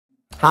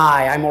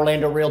Hi, I'm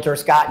Orlando Realtor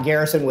Scott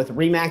Garrison with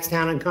Remax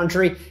Town &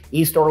 Country,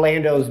 East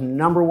Orlando's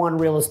 #1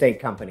 real estate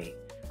company.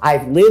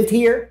 I've lived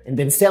here and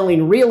been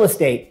selling real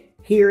estate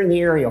here in the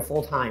area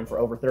full-time for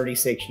over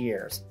 36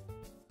 years.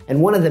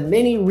 And one of the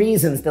many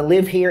reasons to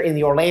live here in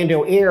the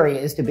Orlando area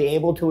is to be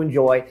able to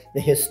enjoy the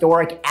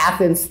historic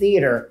Athens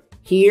Theatre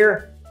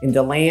here in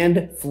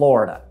DeLand,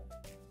 Florida.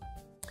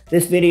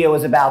 This video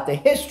is about the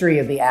history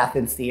of the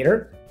Athens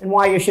Theatre and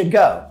why you should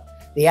go.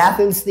 The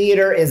Athens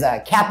Theatre is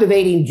a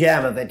captivating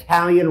gem of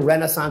Italian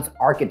Renaissance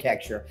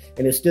architecture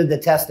and has stood the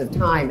test of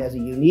time as a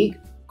unique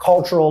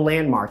cultural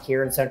landmark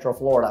here in Central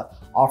Florida,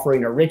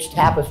 offering a rich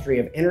tapestry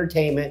of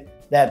entertainment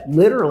that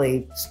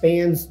literally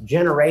spans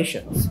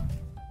generations.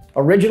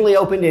 Originally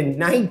opened in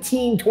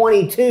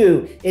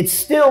 1922, it's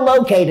still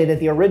located at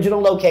the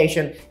original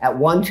location at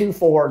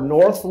 124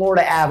 North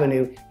Florida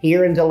Avenue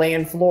here in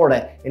DeLand,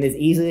 Florida, and is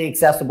easily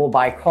accessible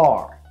by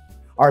car.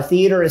 Our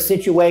theater is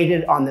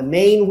situated on the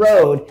main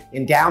road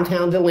in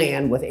downtown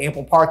DeLand with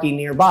ample parking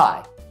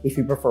nearby. If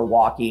you prefer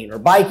walking or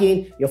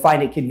biking, you'll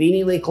find it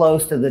conveniently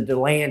close to the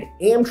DeLand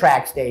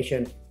Amtrak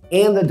Station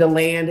and the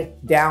DeLand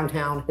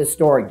Downtown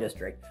Historic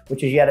District,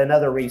 which is yet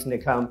another reason to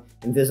come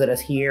and visit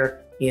us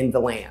here in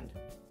DeLand.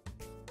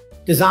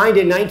 Designed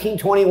in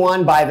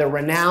 1921 by the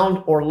renowned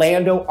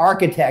Orlando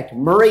architect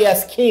Murray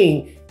S.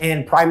 King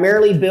and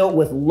primarily built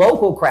with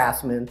local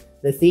craftsmen,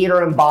 the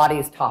theater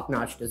embodies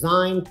top-notch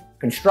design,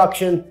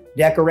 construction,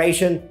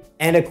 decoration,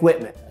 and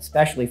equipment,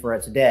 especially for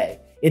its day.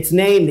 Its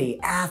name, the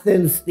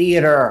Athens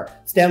Theatre,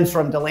 stems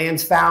from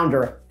DeLand's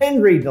founder,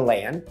 Henry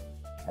DeLand,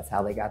 that's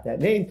how they got that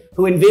name,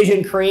 who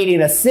envisioned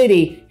creating a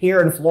city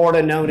here in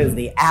Florida known as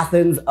the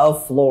Athens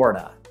of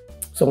Florida.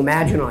 So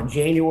imagine on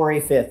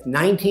January 5th,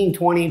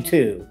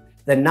 1922,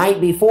 the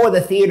night before the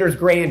theater's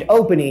grand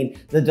opening,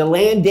 the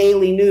DeLand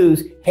Daily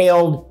News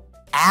hailed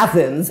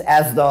Athens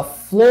as the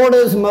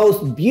Florida's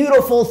most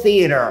beautiful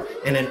theater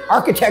and an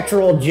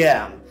architectural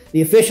gem.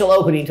 The official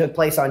opening took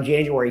place on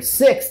January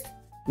 6th,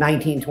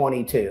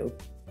 1922,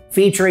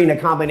 featuring a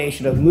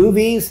combination of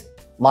movies,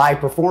 live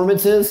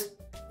performances,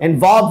 and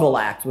vaudeville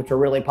acts, which were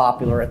really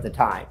popular at the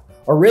time.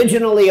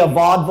 Originally a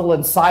vaudeville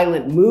and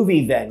silent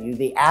movie venue,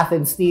 the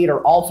Athens Theatre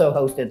also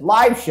hosted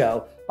live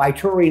show by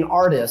touring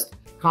artists,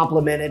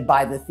 complemented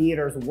by the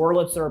theater's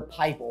Wurlitzer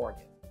pipe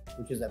organ,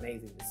 which is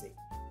amazing to see.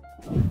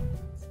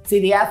 See,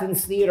 the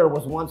Athens Theatre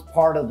was once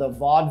part of the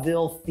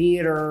vaudeville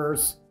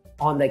theaters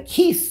on the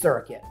Keith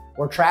circuit,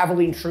 where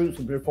traveling troupes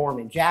would perform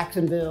in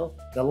Jacksonville,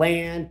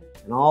 DeLand,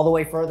 and all the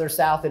way further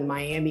south in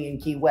Miami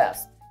and Key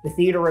West. The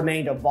theater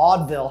remained a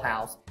vaudeville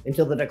house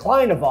until the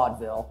decline of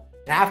vaudeville,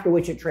 after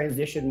which it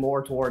transitioned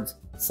more towards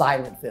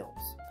silent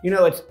films. You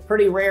know, it's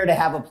pretty rare to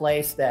have a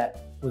place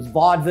that was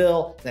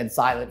vaudeville, then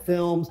silent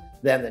films,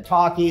 then the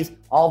talkies,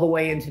 all the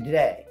way into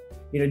today.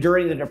 You know,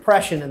 during the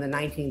Depression in the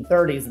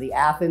 1930s, the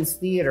Athens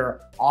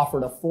Theatre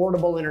offered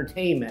affordable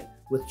entertainment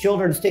with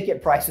children's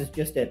ticket prices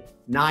just at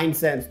 9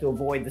 cents to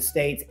avoid the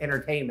state's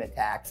entertainment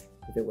tax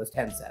if it was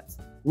 10 cents.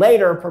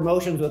 Later,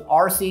 promotions with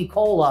RC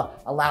Cola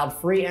allowed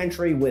free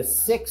entry with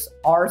 6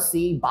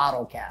 RC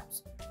bottle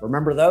caps.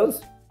 Remember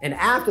those? And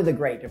after the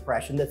Great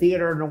Depression, the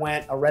theater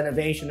underwent a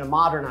renovation to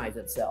modernize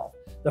itself.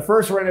 The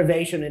first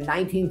renovation in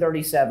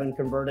 1937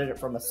 converted it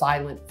from a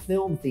silent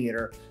film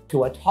theater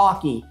to a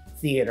talkie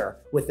theater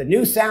with a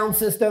new sound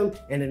system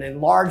and an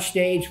enlarged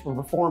stage for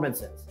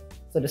performances.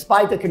 So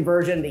despite the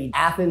conversion, the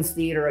Athens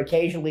Theatre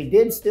occasionally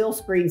did still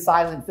screen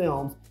silent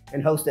films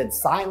and hosted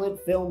silent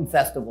film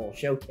festivals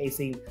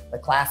showcasing the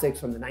classics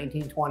from the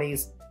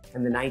 1920s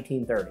and the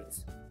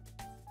 1930s.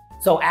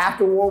 So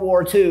after World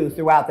War II,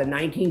 throughout the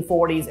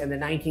 1940s and the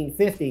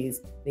 1950s,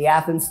 the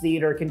Athens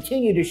Theatre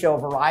continued to show a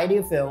variety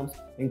of films,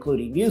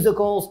 including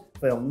musicals,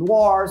 film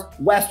noirs,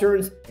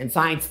 westerns, and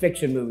science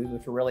fiction movies,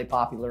 which were really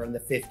popular in the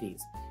 50s.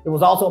 It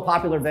was also a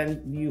popular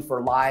venue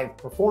for live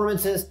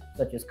performances,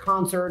 such as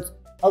concerts,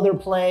 other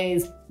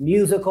plays,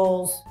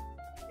 musicals.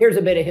 Here's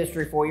a bit of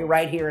history for you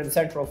right here in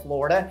Central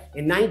Florida.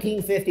 In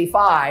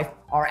 1955,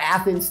 our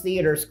Athens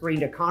Theatre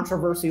screened a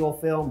controversial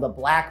film, The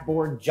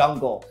Blackboard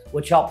Jungle,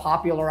 which helped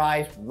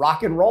popularize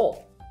rock and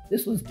roll.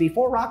 This was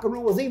before rock and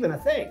roll was even a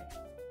thing.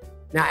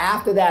 Now,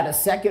 after that, a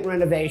second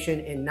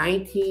renovation in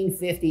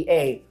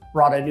 1958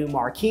 brought a new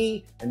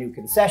marquee, a new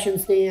concession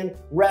stand,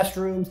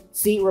 restrooms,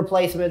 seat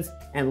replacements,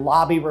 and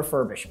lobby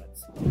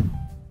refurbishments.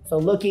 So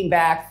looking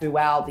back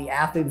throughout the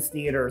Athens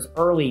Theatre's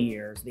early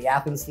years, the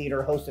Athens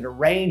Theatre hosted a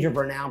range of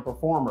renowned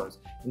performers,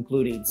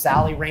 including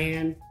Sally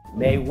Rand,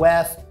 Mae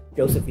West,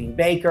 Josephine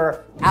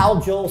Baker, Al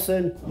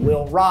Jolson,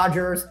 Will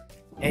Rogers,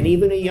 and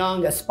even a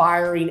young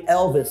aspiring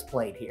Elvis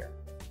played here.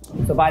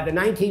 So by the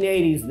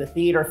 1980s, the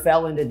theater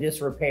fell into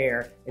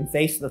disrepair and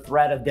faced the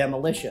threat of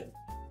demolition.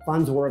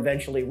 Funds were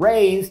eventually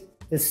raised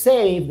to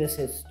save this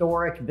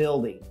historic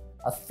building.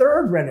 A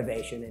third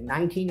renovation in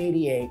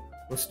 1988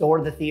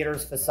 restored the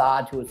theater's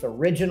facade to its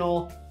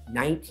original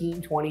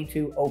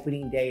 1922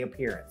 opening day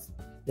appearance.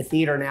 The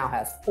theater now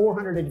has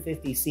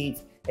 450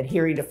 seats,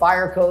 adhering to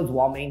fire codes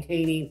while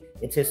maintaining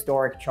its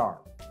historic charm.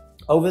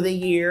 Over the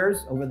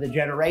years, over the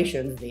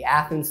generations, the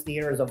Athens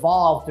Theatre has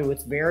evolved through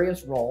its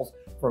various roles,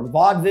 from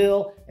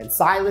vaudeville and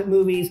silent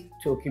movies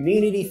to a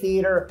community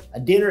theater, a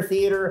dinner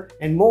theater,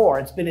 and more.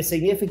 It's been a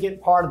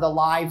significant part of the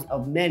lives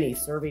of many,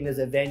 serving as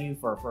a venue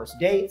for first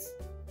dates,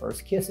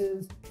 first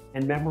kisses,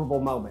 and memorable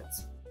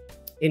moments.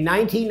 In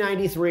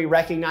 1993,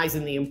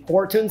 recognizing the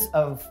importance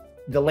of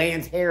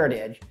DeLand's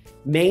heritage,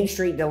 Main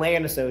Street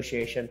DeLand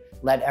Association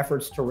led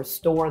efforts to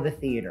restore the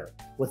theater,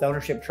 with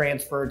ownership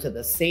transferred to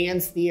the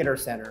Sands Theater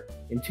Center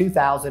in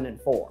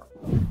 2004.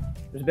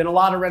 There's been a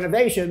lot of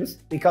renovations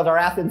because our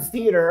Athens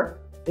Theater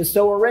is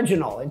so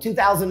original. In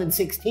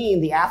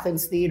 2016, the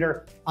Athens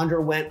Theater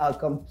underwent a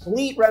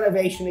complete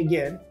renovation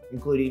again,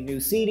 including new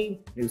seating,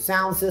 new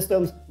sound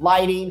systems,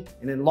 lighting,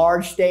 an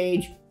enlarged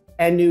stage,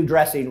 and new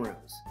dressing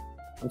rooms.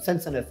 I'm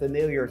sensing a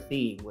familiar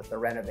theme with the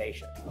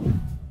renovation.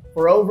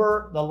 For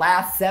over the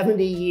last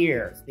 70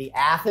 years, the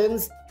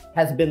Athens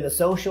has been the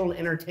social and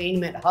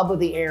entertainment hub of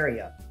the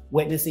area,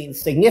 witnessing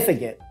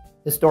significant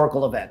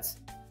historical events.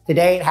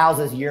 Today, it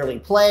houses yearly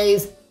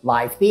plays,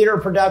 live theater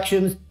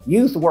productions,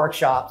 youth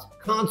workshops,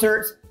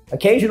 concerts,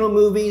 occasional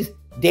movies,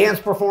 dance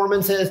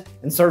performances,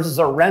 and serves as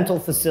a rental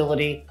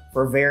facility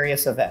for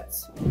various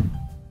events.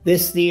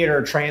 This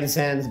theater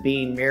transcends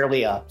being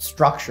merely a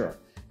structure.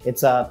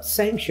 It's a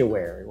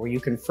sanctuary where you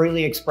can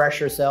freely express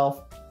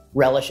yourself,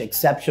 relish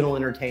exceptional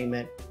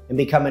entertainment, and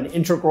become an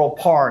integral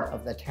part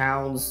of the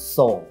town's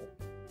soul.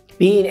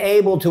 Being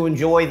able to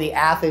enjoy the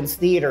Athens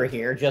Theater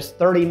here, just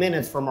 30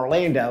 minutes from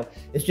Orlando,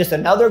 is just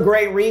another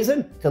great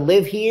reason to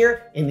live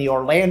here in the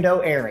Orlando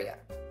area.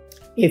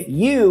 If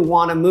you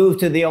want to move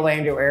to the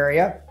Orlando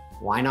area,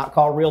 why not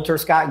call Realtor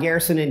Scott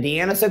Garrison and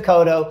Deanna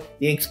Sokoto,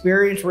 the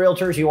experienced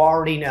realtors you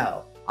already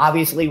know.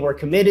 Obviously, we're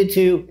committed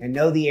to and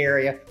know the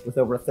area with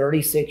over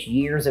 36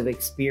 years of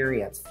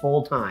experience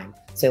full-time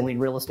selling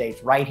real estate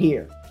right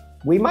here.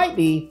 We might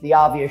be the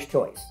obvious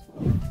choice.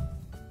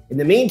 In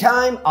the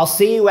meantime, I'll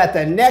see you at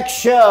the next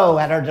show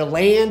at our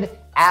DeLand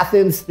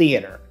Athens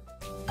Theater.